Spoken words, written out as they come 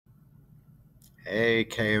Hey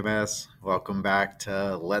KMS, welcome back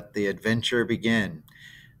to Let the Adventure Begin.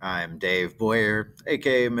 I'm Dave Boyer,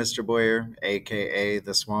 aka Mr. Boyer, aka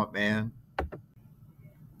the Swamp Man.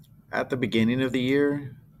 At the beginning of the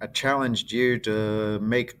year, I challenged you to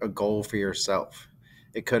make a goal for yourself.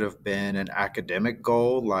 It could have been an academic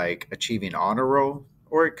goal like achieving honor roll,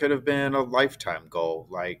 or it could have been a lifetime goal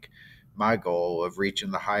like my goal of reaching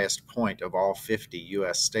the highest point of all 50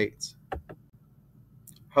 US states.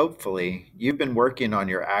 Hopefully, you've been working on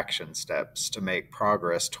your action steps to make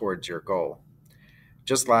progress towards your goal.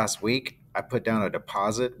 Just last week, I put down a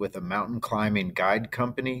deposit with a mountain climbing guide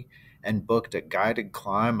company and booked a guided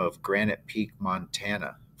climb of Granite Peak,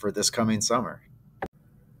 Montana for this coming summer.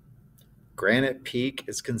 Granite Peak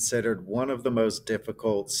is considered one of the most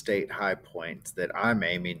difficult state high points that I'm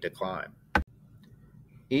aiming to climb.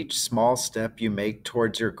 Each small step you make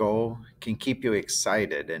towards your goal can keep you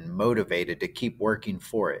excited and motivated to keep working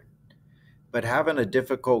for it. But having a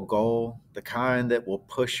difficult goal, the kind that will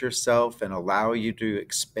push yourself and allow you to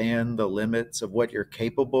expand the limits of what you're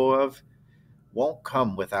capable of, won't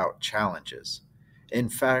come without challenges. In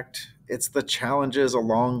fact, it's the challenges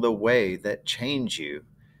along the way that change you,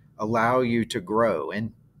 allow you to grow,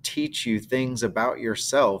 and teach you things about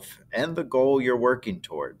yourself and the goal you're working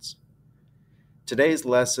towards. Today's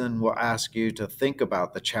lesson will ask you to think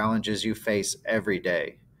about the challenges you face every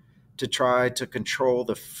day, to try to control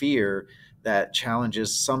the fear that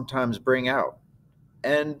challenges sometimes bring out,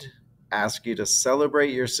 and ask you to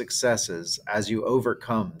celebrate your successes as you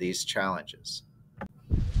overcome these challenges.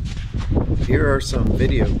 Here are some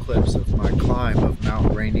video clips of my climb of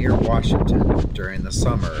Mount Rainier, Washington during the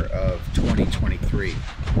summer of 2023.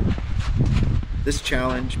 This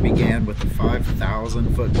challenge began with a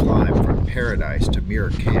 5,000-foot climb from Paradise to Muir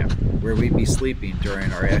Camp, where we'd be sleeping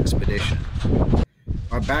during our expedition.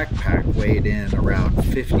 My backpack weighed in around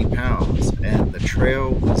 50 pounds, and the trail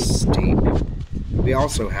was steep. We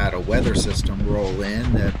also had a weather system roll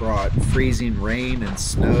in that brought freezing rain and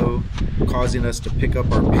snow, causing us to pick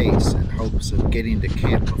up our pace in hopes of getting to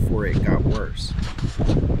camp before it got worse.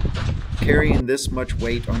 Carrying this much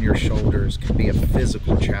weight on your shoulders can be a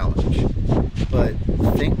physical challenge, but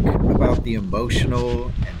think about the emotional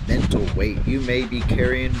and mental weight you may be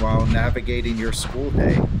carrying while navigating your school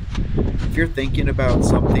day. If you're thinking about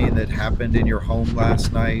something that happened in your home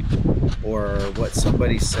last night, or what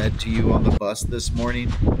somebody said to you on the bus this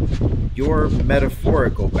morning, your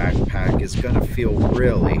metaphorical backpack is going to feel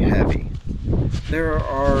really heavy. There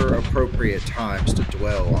are appropriate times to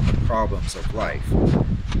dwell on the problems of life,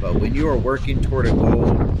 but when you are working toward a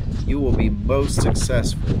goal, you will be most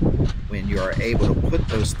successful when you are able to put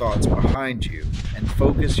those thoughts behind you and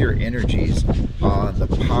focus your energies on the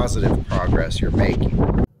positive progress you're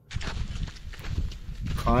making.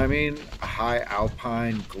 Climbing a high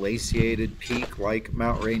alpine glaciated peak like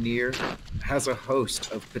Mount Rainier has a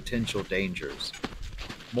host of potential dangers.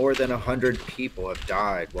 More than 100 people have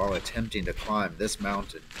died while attempting to climb this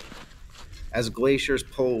mountain. As glaciers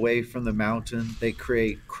pull away from the mountain, they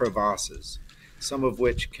create crevasses, some of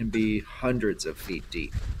which can be hundreds of feet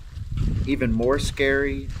deep. Even more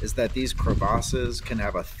scary is that these crevasses can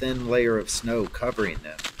have a thin layer of snow covering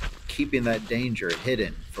them, keeping that danger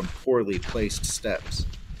hidden from poorly placed steps.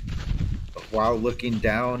 But while looking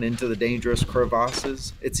down into the dangerous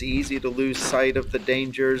crevasses, it's easy to lose sight of the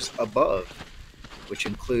dangers above, which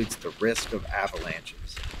includes the risk of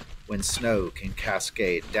avalanches, when snow can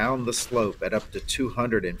cascade down the slope at up to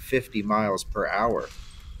 250 miles per hour.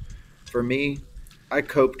 For me, I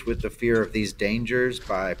coped with the fear of these dangers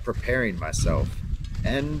by preparing myself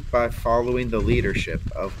and by following the leadership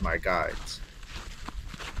of my guides.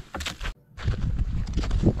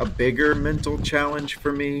 A bigger mental challenge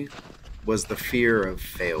for me was the fear of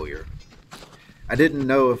failure. I didn't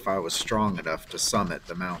know if I was strong enough to summit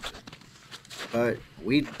the mountain, but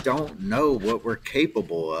we don't know what we're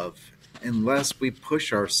capable of unless we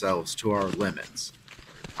push ourselves to our limits.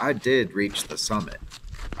 I did reach the summit.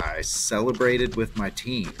 I celebrated with my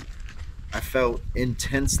team. I felt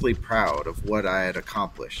intensely proud of what I had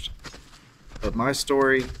accomplished. But my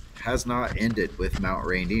story has not ended with Mount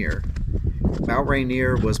Rainier. Mount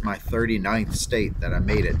Rainier was my 39th state that I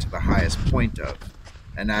made it to the highest point of,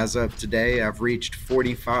 and as of today, I've reached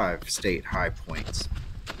 45 state high points.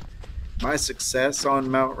 My success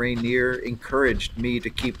on Mount Rainier encouraged me to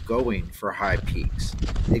keep going for high peaks.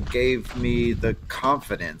 It gave me the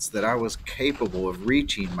confidence that I was capable of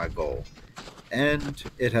reaching my goal, and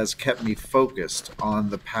it has kept me focused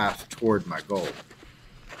on the path toward my goal.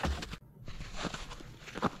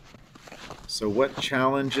 So, what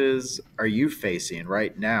challenges are you facing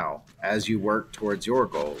right now as you work towards your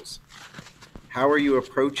goals? How are you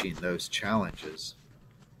approaching those challenges?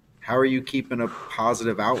 How are you keeping a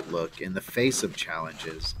positive outlook in the face of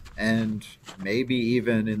challenges and maybe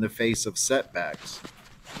even in the face of setbacks?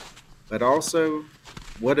 But also,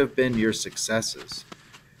 what have been your successes?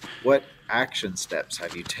 What action steps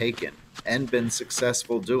have you taken and been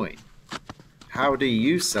successful doing? How do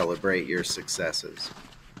you celebrate your successes?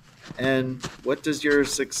 And what does your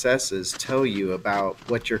successes tell you about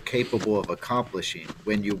what you're capable of accomplishing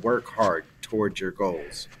when you work hard towards your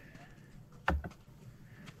goals?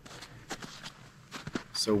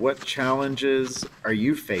 So, what challenges are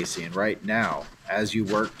you facing right now as you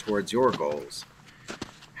work towards your goals?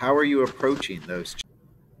 How are you approaching those?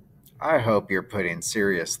 I hope you're putting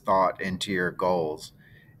serious thought into your goals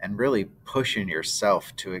and really pushing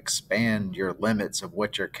yourself to expand your limits of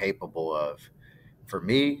what you're capable of. For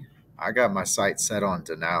me, I got my sights set on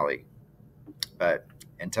Denali. But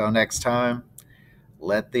until next time,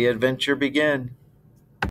 let the adventure begin.